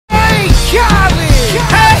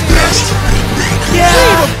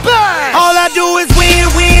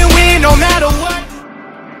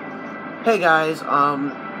Hey guys,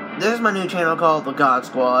 this is my new channel called The God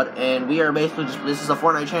Squad, and we are basically this is a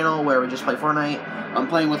Fortnite channel where we just play Fortnite. I'm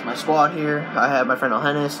playing with my squad here. I have my friend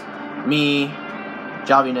Alhenis, me,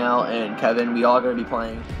 Javinel, and Kevin. We all gonna be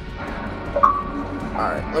playing.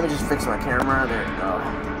 Alright, let me just fix my camera. There we go.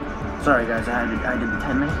 Sorry guys, I did the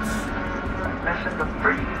 10 minutes. This is the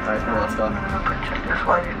free. Alright, come on, let's go. That's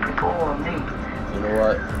why these people will need. You know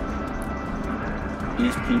what?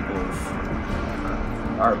 These people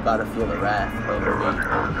are about to feel the wrath over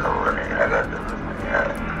me.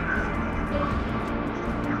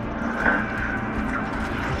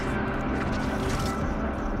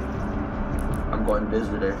 I'm going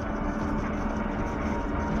visitor.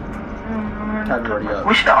 Kevin, already up.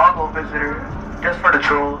 We should all go visitor, just for the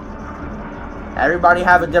troll. Everybody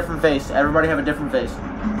have a different face. Everybody have a different face.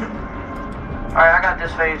 Alright, I got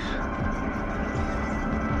this face.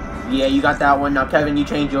 Yeah, you got that one. Now, Kevin, you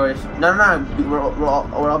change yours. No. We'll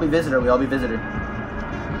all be visitor. We all be visitor.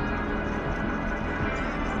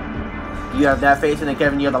 You have that face, and then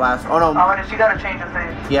Kevin, you're the last. Oh no. Oh, you gotta change the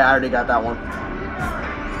face. Yeah, I already got that one.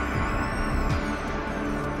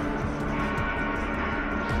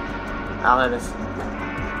 Alhenis.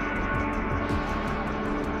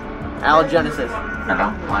 Algenesis.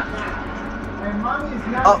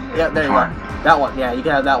 Oh, yeah, there you go. That one. Yeah, you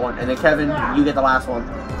can have that one. And then Kevin, you get the last one.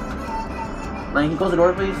 Like, can you close the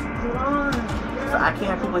door, please? I can't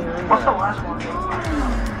have people here in there. What's the last one?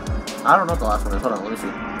 I don't know what the last one is. Hold on, let me see.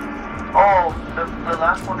 Oh, the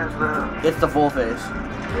last one is the... It's the full face.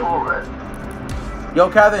 Full red. Yo,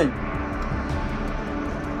 Kevin!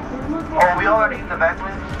 Oh, we already in the back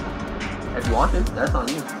lane? If you want to, that's on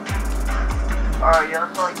you. Alright, yeah,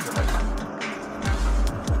 let's all use the back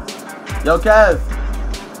lane. Yo, Kev!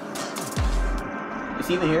 Is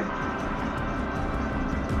he even here?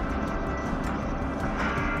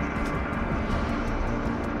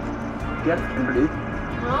 You got a camera, dude?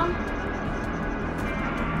 Huh?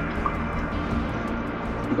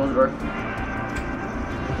 You close the door?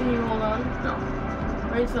 Can you hold on? No.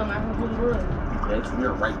 Right, so I'm not gonna close the door. Okay,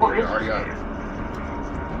 you're right there. You're already up.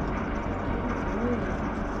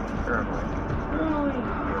 Sure, I'm like.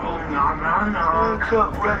 No.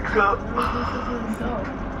 Rex up.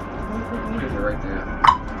 You're right there.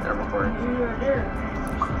 I'm recording. You're right there.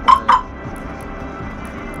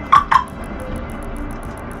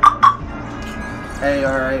 Hey,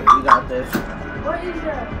 alright, we got this. What is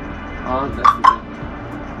that?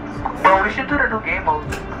 That's Bro, we should do the new game mode.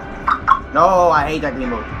 No, I hate that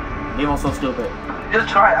game mode. Game mode's so stupid. Just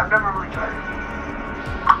try it. I've never really tried it.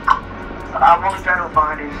 I'm only trying to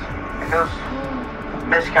find these. It was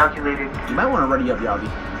miscalculated. You might want to ready up, Yavi.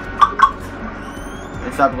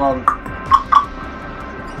 And stop going.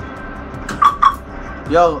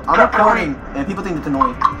 Yo, I'm recording, and people think it's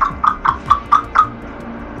annoying.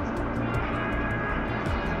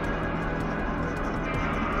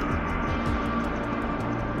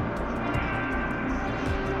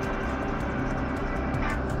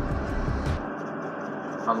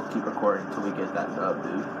 I'm gonna keep recording until we get that dub,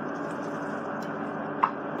 dude.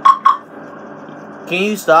 Can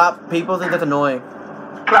you stop? People think that's annoying.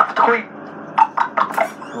 Clap the queen.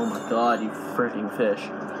 Oh my god, you freaking fish.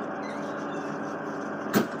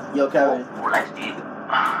 Yo, Kevin. Oh, let's eat.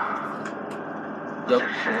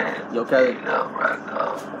 Yo, Kevin.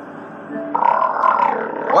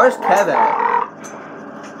 Where's Kevin?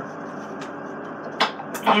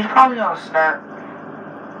 He's probably on Snap.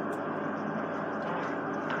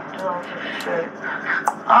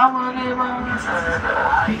 I'm gonna get my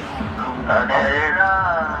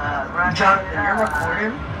John, you're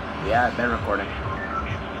recording? Yeah, I've been recording.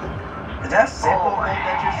 Is that simple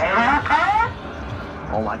that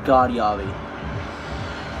Oh my god, Yavi.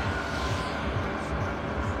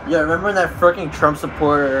 Yeah, remember when that freaking Trump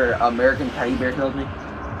supporter American teddy bear killed me?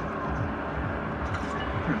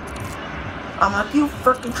 I'm like, you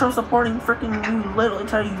freaking Trump supporting freaking you little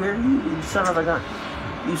teddy bear, you son of a gun.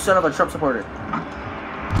 You son of a Trump supporter.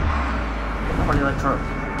 How do you like Trump?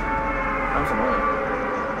 Trump's annoying.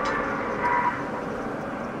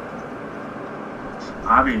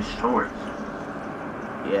 Obvious shorts.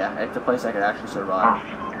 Yeah, it's a place I could actually survive.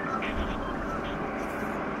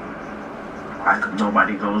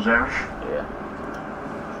 Nobody goes there. Yeah.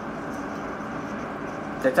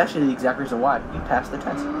 That's actually the exact reason why. You passed the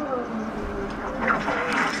test.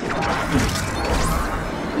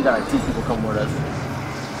 We got like 2 people come with us.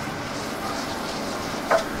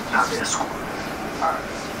 Obvious.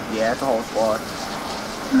 Yeah, it's a whole squad.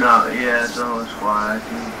 No, yeah, it's a whole squad.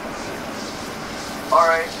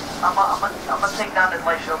 Alright, I'm gonna take down this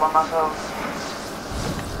light show by myself.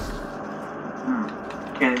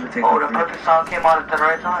 can't even take Oh, the the perfect song came out at the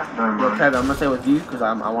right time. Never Yo, mind. Kevin, I'm gonna stay with you because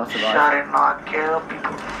I want to Shot survive. and not kill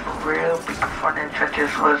people for real. People from the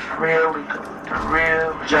trenches was real. We go the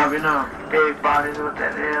real. Javino. Big bodies with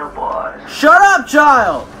that ill boys. Shut up,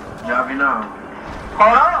 child! Javino.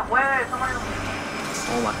 Hold on, wait, somebody.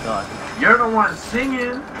 Oh my god. You're the one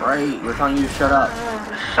singing. Right, we're telling you to shut up.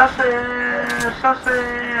 Sussy,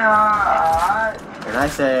 And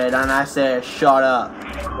I said, shut up.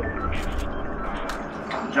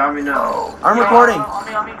 Javino. I'm recording.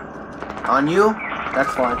 On me. On you?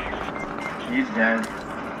 That's fine. He's dead.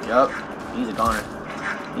 Yup. He's a goner.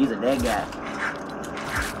 He's a dead guy.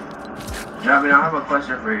 Javino, I have a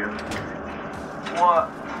question for you. What?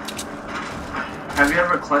 Have you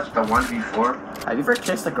ever clutched the 1v4? Have you ever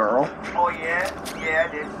kissed a girl? Oh yeah? Yeah,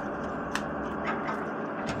 I did.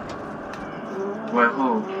 With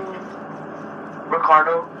who?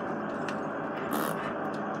 Ricardo.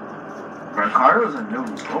 Ricardo's a new.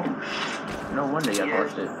 Oh, No wonder you Yes.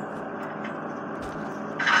 pushed it.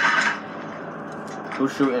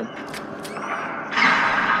 Who's shooting?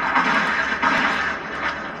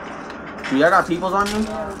 Do y'all got peoples on you?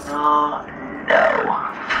 No.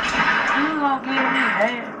 You gonna give me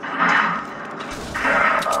head?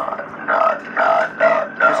 No.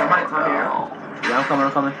 Can somebody come here? Yeah,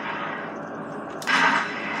 I'm coming.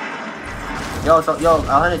 Yo,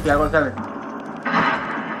 I'll hand it to you. I go to Kevin.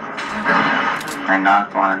 I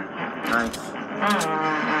knocked one. Nice.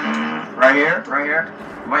 right here.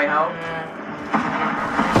 Wait, help.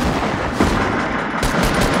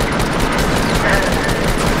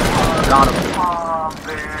 Got him.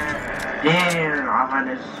 Damn,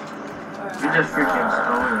 Alvarez. You just freaking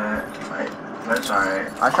stole that. Like, that's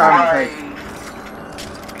alright. I shot him in the face.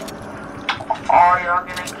 Oh, y'all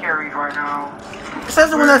getting carried right now. It says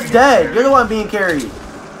the one that's dead. You're the one being carried.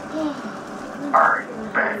 Alright,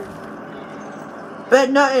 bet. Bet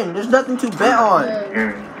nothing. There's nothing to bet on.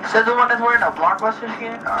 Here. Says the one that's wearing a Blockbuster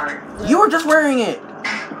skin? Alright. You were just wearing it. No,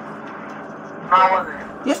 I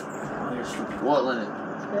wasn't. Yes. Oh, you're stupid. What, Lennon?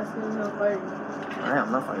 That's because no fighting. Alright,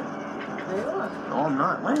 I'm not fighting. There you are. No, I'm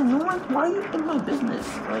not. Lennon, no, why are you in my business?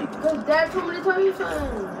 Like, Because Dad told me to tell you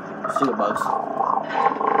something. sugar bugs.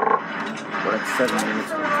 We're at 7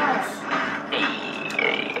 minutes.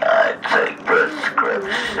 I take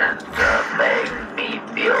prescriptions to make me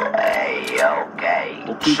feel A-okay.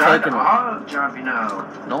 We'll keep Shut taking them. up,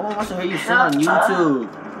 Javino. No one wants to hear you sing on YouTube.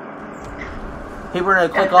 People are gonna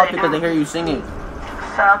click off because they hear you singing.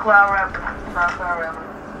 SoundCloud rapper.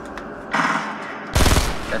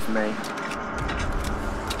 That's me.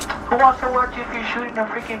 Who wants to watch if you're shooting a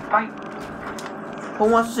freaking fight? Who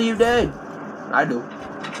wants to see you dead? I do.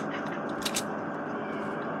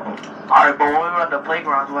 Alright, but when we were on the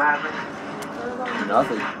playgrounds, what happened?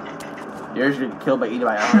 Nothing. You're just getting killed by either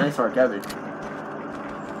by Alex or Kevin.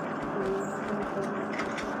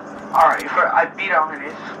 Alright, I beat on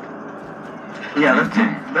this. Yeah,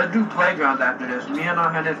 let's do playgrounds after this. Me and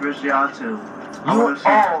Alvarez versus y'all two. I You- wanna see.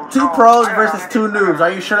 Oh, Two no, pros I versus two noobs. Are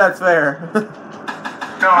you sure that's fair?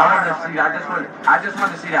 No, I want to see. I just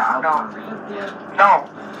want to see that outcome. No.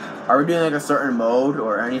 Are we doing like a certain mode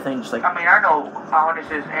or anything? Just like I mean, I know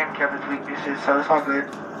Alex's and Kevin's weaknesses, so it's all good.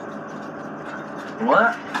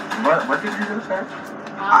 What? What did you just say?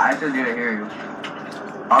 I just didn't hear you.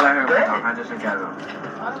 All I heard was Alvarez and Kevin.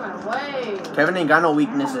 Out of my way. Kevin ain't got no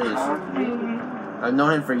weaknesses. I've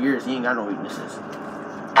known him for years. He ain't got no weaknesses.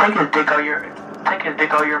 Take his dick out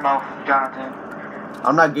your mouth, Jonathan.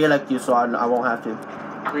 I'm not gay like you, so I won't have to.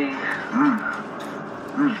 Please.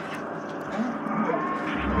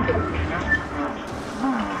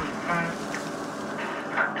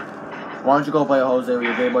 Why don't you go play a Jose with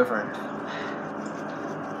your gay boyfriend?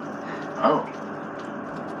 Oh.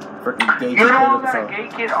 Freaking gay You kid. don't got a gay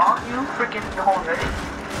kid on you? Freaking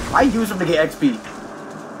Jose. I use him to get XP.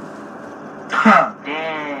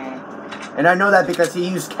 Dang. And I know that because he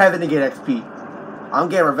used Kevin to get XP. I'm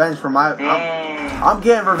getting revenge for my... Dang. I'm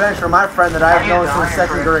getting revenge for my friend that I've known since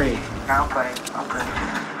second grade. Now I'm playing.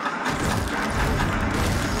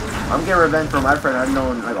 I'm getting revenge for my friend I've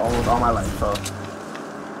known like almost all my life, so...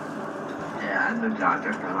 Yeah, I knew John for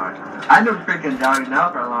a long time. I knew freaking Johnny now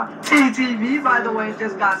for a long time. TTV, by the way,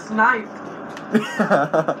 just got sniped.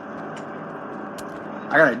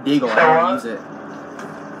 I got a deagle, I don't use it.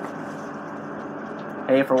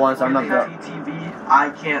 Hey, for once, I'm not the... TTV, I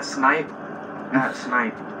can't snipe. Not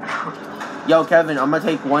snipe. Yo, Kevin, I'm gonna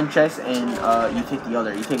take one chest and you take the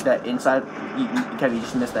other. You take that inside. Kevin, you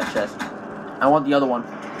just missed that chest. I want the other one.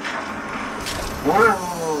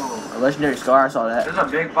 Whoa! A legendary scar, I saw that. There's a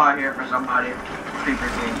big pot here for somebody. Creeper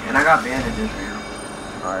King. And I got bandages for you.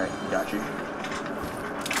 Alright, got you.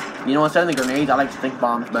 You know, instead of the grenades, I like to think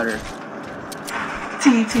bombs better.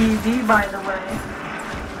 TTV, by the way.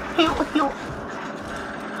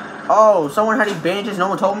 Oh, someone had these bandages, no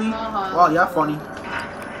one told me? Wow, yeah, funny.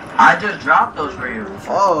 I just dropped those for you.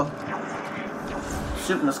 Oh.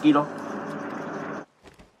 Super mosquito.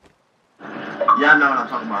 Yeah, I know what I'm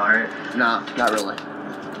talking about, right? Nah, not really.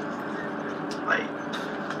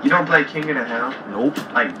 Like, you don't play King of the Hill? Nope.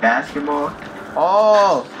 Like basketball?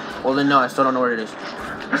 Oh. Well then no, I still don't know what it is.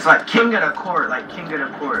 It's like King of the Court,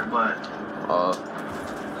 but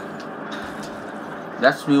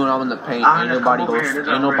That's me when I'm in the paint. Ah, Ain't just nobody come over goes. here,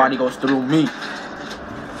 Ain't nobody goes through me.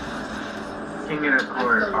 King of the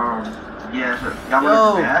Court. Yeah. So y'all Yo,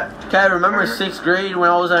 want to do that? Kev, remember Or- 6th grade when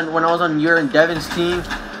I was on your and Devin's team?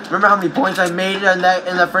 Remember how many points I made in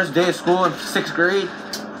that first day of school in 6th grade?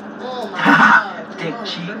 Oh my god. Dick No,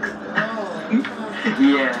 cheeks. no.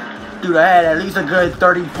 Yeah. Dude, I had at least a good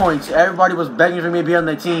 30 points. Everybody was begging for me to be on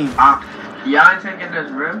the team. Y'all ain't taking this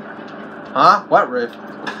rift? Huh? What rift?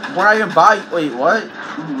 When I even buy? Wait, what?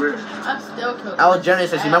 Who rift? I'm still cooking.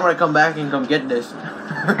 Algenesis. You remember when I come back and come get this?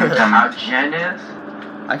 Algenis?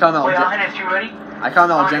 I call him Wait, Algenesis. Algenis, you ready? I call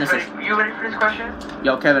him Algenesis. You ready for this question?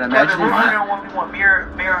 Yo, Kevin, Kevin, imagine. who's gonna 1v1? Me or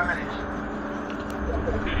Algenis?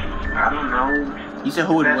 I don't know. You said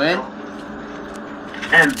who would win?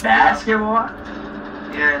 And basketball?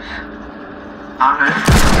 Yes.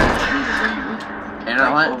 And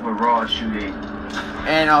Like overall shooting.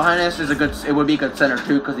 And Algenesis is a good. It would be a good center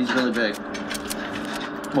too because he's really big.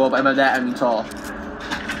 Well, by that I mean tall.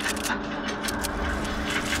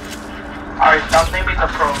 Alright, stop naming the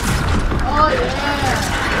pro. Oh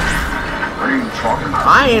yeah. What are you talking about?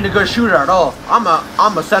 I ain't a good shooter at all. I'm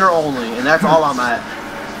a center only, and that's all I'm at.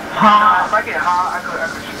 If I get hot, I could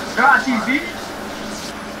shoot. God, TV?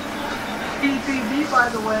 TTV, by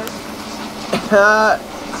the way.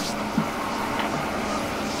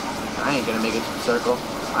 I ain't gonna make it to the circle.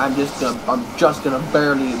 I'm just gonna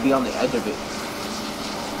barely be on the edge of it.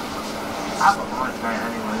 I have a launch pad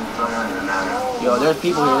anyway, so it doesn't matter. Yo, there's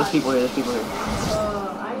people here. There's people here.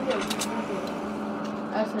 I need a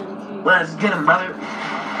SNG. Let's get him, brother.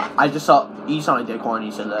 I just saw. You sound like Daquan when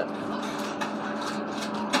you said that.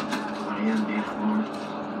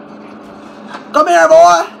 Come here,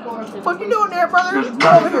 boy. What you doing there, brother? There's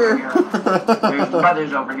Come over brothers here. There's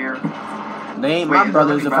brothers over here. They ain't Wait, my is that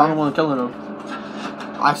brothers really if I'm the one killing them.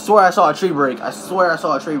 I swear I saw a tree break. I swear I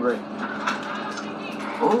saw a tree break.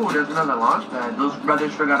 Oh, there's another launch pad. Those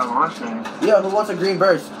brothers forgot a launch pad. Yo, who wants a green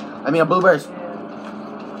burst? I mean a blue burst. I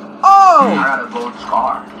Oh! got a gold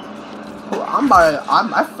scar.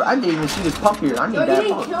 I didn't even see this pump here. I need Yo, you that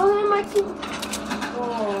didn't pump. kill him, I think.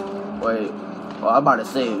 Oh. Wait. Well, I'm about to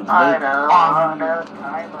say. I know.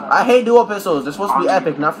 I hate dual pistols. They're supposed to be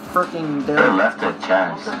epic, not freaking. They left the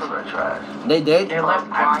chest. They did? They left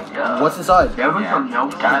mine. What's inside? There was some Yeah.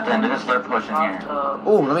 notes. Jonathan, just start pushing here.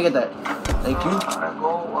 Oh, let me get that. Thank you.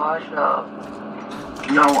 Go wash up.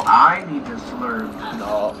 No, I need to slurp.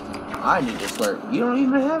 No, I need to slurp. You don't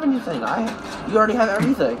even have anything. You already have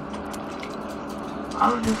everything.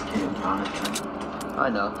 I was just kidding, Jonathan. I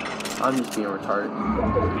know. I'm just being retarded.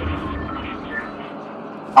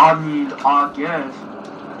 I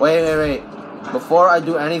guess. Wait. Before I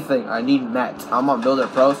do anything, I need mets. I'm on Builder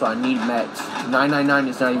Pro, so I need mets. 999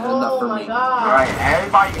 is not even enough for Oh my me. god. Alright,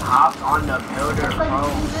 everybody hopped on the builder, bro.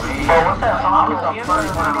 Wait. What's that I song? was the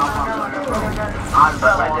first one to hop on builder, bro. I'm the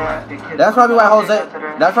one that the kids- That's probably why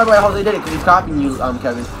Jose did it, because he's copying you,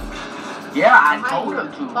 Kevin. Yeah, I told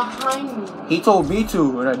him to. Behind me. He told me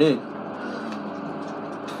to, and I did.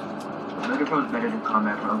 Builder Pro is better than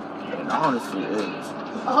Combat Pro. It honestly is.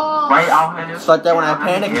 Oh. Right, Alhenis? It's like that when I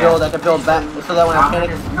panic build, I can build back. So that when I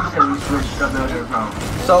panic, You said we switched to Builder Pro.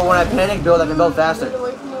 so when I panic build, I can build Get faster.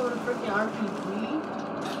 away from me with a freaking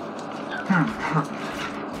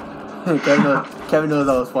RPG. Kevin knows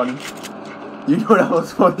that was funny. You know that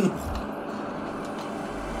was funny.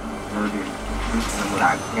 No, dude. This is what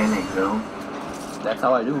I panic, though. That's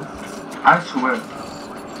how I do. I swear.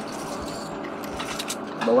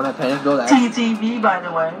 But when I panic build, I TTV, by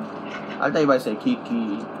the way. thought everybody say Kiki.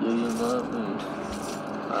 Yeah, you love me.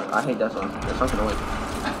 I hate that song. That song's annoying.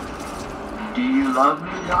 Do you love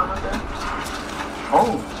me, Jonathan?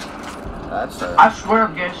 Oh, That's I swear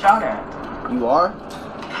I'm getting shot at. You are?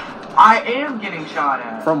 I am getting shot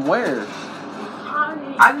at. From where?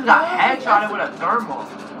 I just got headshotted with a thermal.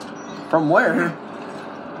 From where?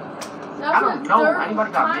 That's I don't the know. third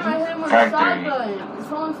Anybody got time me? I hit him with a Factory. shotgun.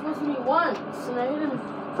 It's only supposed to be once, and I hit him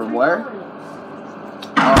From 3 where? times.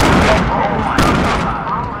 Oh my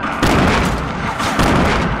god.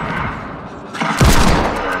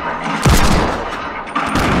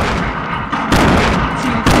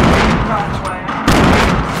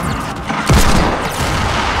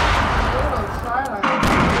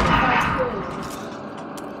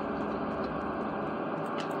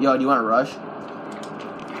 Yo, do you want to rush?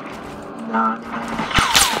 Nah.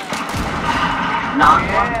 Nah.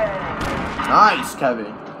 Nice, Kevin.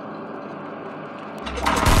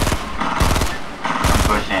 I'm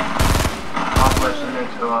pushing. I'm pushing it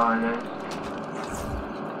to 100.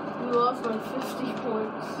 You lost like 50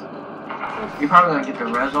 points. You probably gonna get the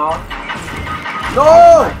res off. No!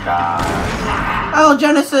 Oh my god. Oh,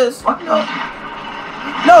 Genesis! What the?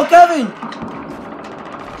 No, Kevin!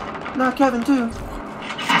 Not Kevin, too.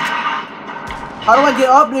 How do I get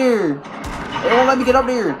up there? They won't let me get up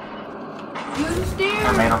there. Use steer.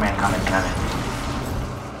 Tomato man coming, Kevin.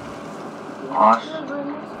 Awesome.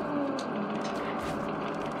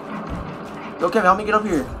 Yo, Kevin, help me get up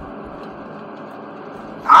here.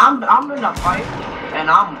 I'm in a fight and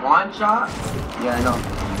I'm one shot. Yeah, I know.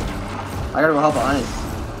 I gotta go help Honest.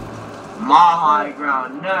 My high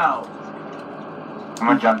ground, no. I'm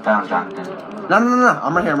gonna jump down, Jonathan. No.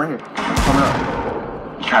 I'm right here. I'm coming up.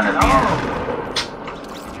 He's trying to No. be in.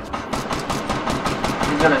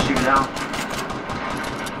 He's gonna shoot down.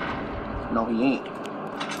 No, he ain't.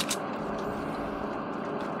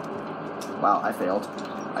 Wow, I failed.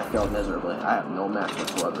 I failed miserably. I have no match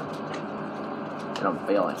whatsoever. And I'm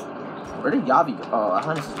failing. Where did Yavi go? Oh,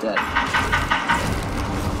 Hannes is dead.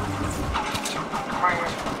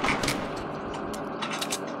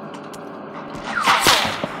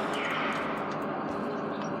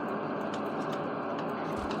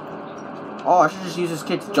 Oh, I should just use this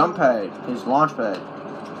kid's jump pad, his launch pad.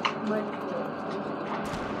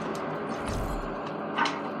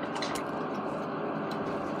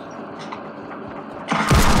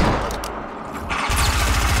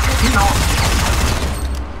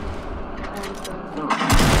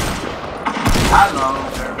 Hello,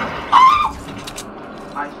 sir.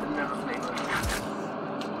 I should never play with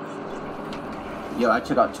him. Yo, I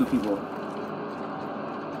took out 2 people.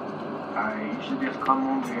 Alright, you should just come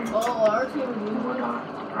over here. Oh, our team is losing. Hold on.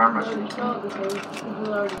 I'm Already rushing. saw it because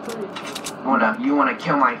people already played. You wanna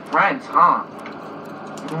kill my friends, huh?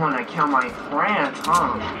 You wanna kill my friends,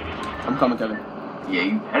 huh? I'm coming, Kevin. Yeah,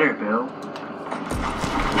 you better, Bill.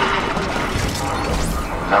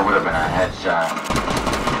 That would have been a headshot.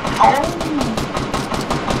 Oh!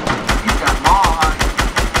 You got more.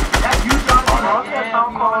 That's you, Jonathan. Oh, okay, Yeah,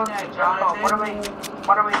 don't you call on it. that, Jonathan. What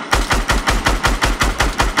are we?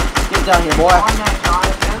 Get down here, boy. On that,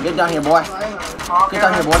 Jonathan. Get down here, boy. Okay. Get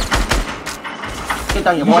down here, boy. Get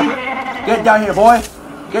down here, boy. Get down here, boy.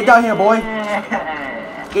 Get down here, boy.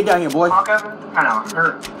 Yeah. Get down here, boy. Come on, Kevin.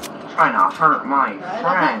 Trying to hurt my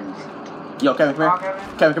friends. Yo, Kevin, come Come on, here.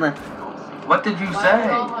 Kevin. Kevin, come here. What did you say?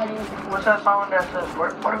 What's that song that says,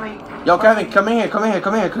 what are we? Yo, Kevin, come in here. Come in here.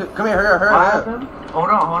 Come in here. Come here. Hurry up. What happened? Hold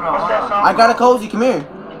on. What's that song? I got a cozy. Come here.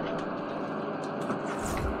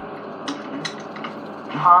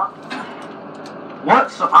 Huh?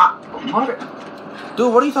 What? So what?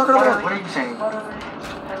 Dude, what are you talking about? What are you saying? What are we?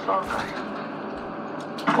 That song.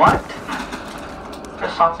 What?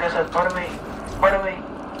 This song that says, what are we? Motivate?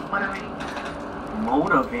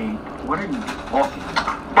 What are you talking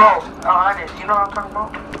about? Bro, honest, you know what I'm talking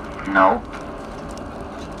about? No.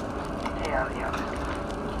 Yeah.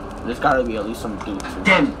 There's gotta be at least some dudes.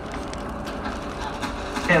 Then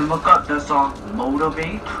look up the song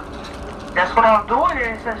Motivate. That's what I'm doing,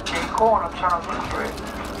 and it says J. Cole, and I'm trying to look for it.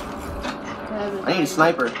 I need a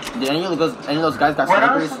sniper. Did any of those guys got When I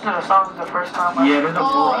snipers? listened to the songs the first time, Yeah, there's a bull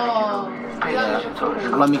Oh. right over here.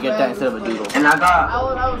 Yeah. Let me get that instead of a doodle. And I got. I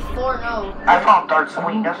was 4-0. I found Dark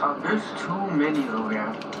Sweet, that's all. There's too many over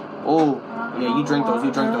here. Oh, yeah, you drink those.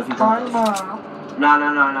 No.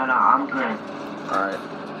 I'm good. Alright.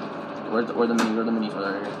 Where the minis? Where the minis?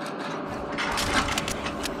 Right here.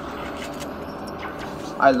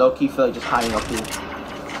 I low-key feel like just hiding up here.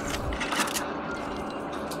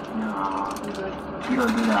 No, you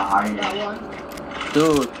don't do that hiding. That one.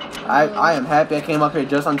 Dude, I am happy I came up here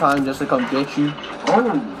just on time just to come get you. Oh,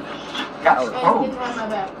 that's And close. get behind my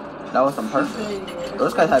back. That was some perfect.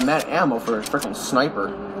 Those guys had mad ammo for a freaking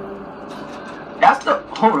sniper. That's the.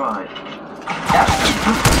 Hold on. That's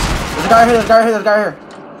There's a guy here.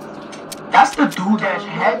 the dude that's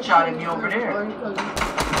headshotting me over there.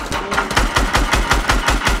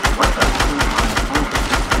 What the?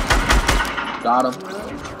 Got him.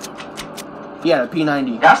 He had a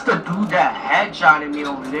P90. That's the dude that headshotted me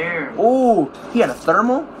over there. Oh, he had a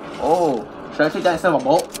thermal? Oh, should I take that instead of a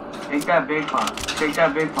bolt? Take that big pot.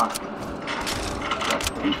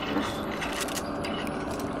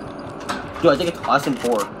 Dude, I think it's us and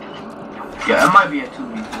 4. Yeah, it might be a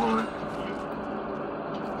 2v4.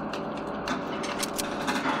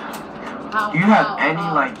 Do you have any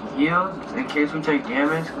like heals in case we take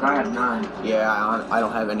damage? Cause I have none. Yeah, I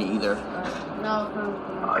don't have any either. No, no.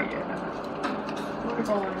 Oh yeah. We're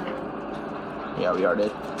going. Yeah, we already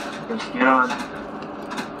did. Let's get on.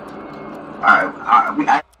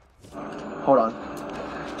 Alright, Hold on.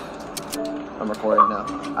 I'm recording now.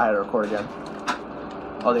 I had to record again.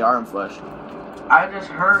 Oh, they are in flesh. I just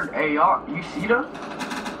heard AR. You see them?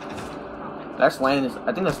 That's landing.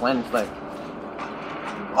 I think that's landing flag.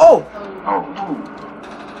 Oh! Oh,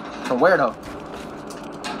 From where though?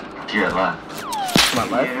 to your left. To my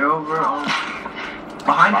left? Yeah, over on. Behind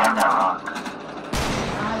Behind that that rock. rock. I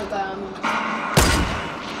had a guy on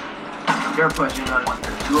me. They're pushing on 2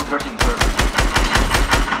 of 13 servers.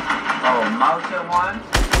 Oh, mountain one.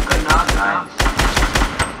 Good knock. Nice.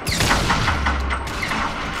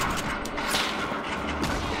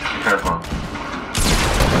 Careful.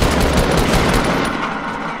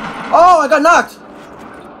 Oh, I got knocked!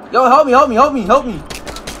 Yo, help me, help me, help me, help me!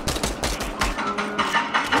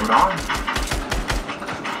 Hold on.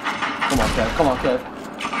 Come on, Kev, come on, Kev.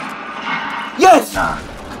 Yes! Nah.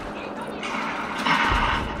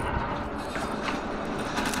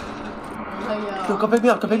 Yo, come pick me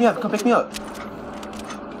up, come pick me up, come pick me up.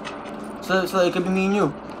 So it could be me and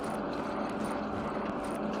you.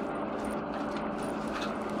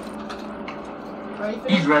 Ready for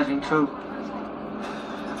He's this? resing too.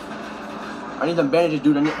 I need them bandages,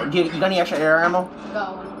 dude. You got any extra air ammo?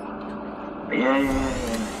 Got one.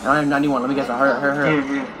 Yeah. I have 91. Let me guess. Hurry.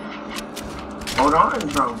 Here. Hold on,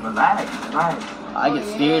 bro. Relax. I get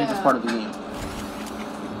Oh, scared. yeah. It's part of the game.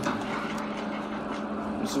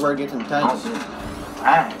 This is where it gets intense.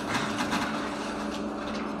 Relax.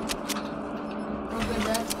 We're good,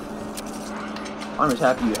 Dad. I'm just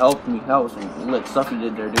happy you helped me. That was some lit stuff you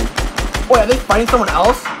did there, dude. Wait, are they fighting someone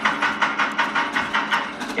else?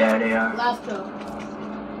 Yeah, they are. Last kill.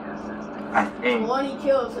 I think. 20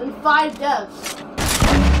 kills and 5 deaths.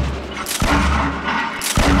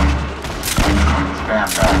 Spam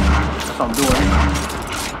that. That's what I'm doing.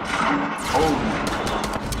 Oh,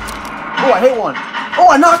 Oh, I hit one. Oh,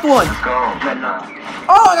 I knocked one. Let's go. good knock.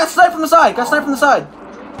 Oh, I got sniped from the side.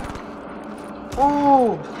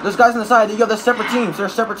 Oh, there's guys on the side. Yo, they're separate teams. They're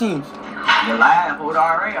separate teams. Relax. Hold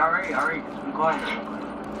on. Alright. Be quiet.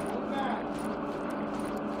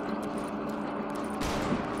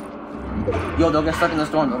 Yo, they'll get stuck in the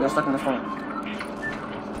storm. Oh.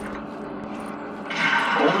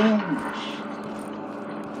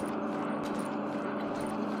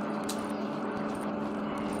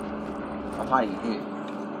 I'm hiding here.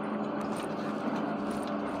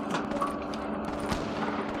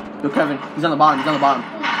 Yo, Kevin, he's on the bottom. Dead.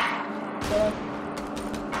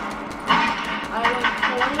 I went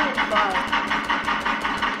 20 and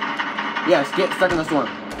 5. Yes, get stuck in the storm.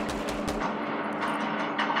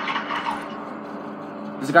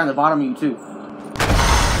 There's a guy on the bottom of you, too.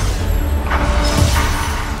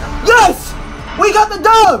 Yes! We got the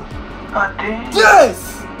dub! God damn.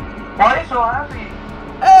 Yes! Why are you so happy?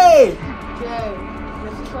 Hey! Jay,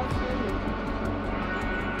 this is what's in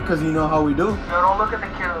Because you know how we do. No, don't look at the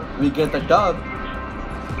kills. We get the dub.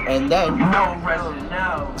 And then... No, Resident,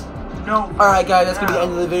 no. Alright, guys, that's going to be the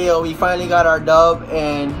end of the video. We finally got our dub,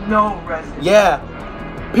 and... No, Resident. Yeah.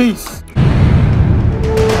 Peace.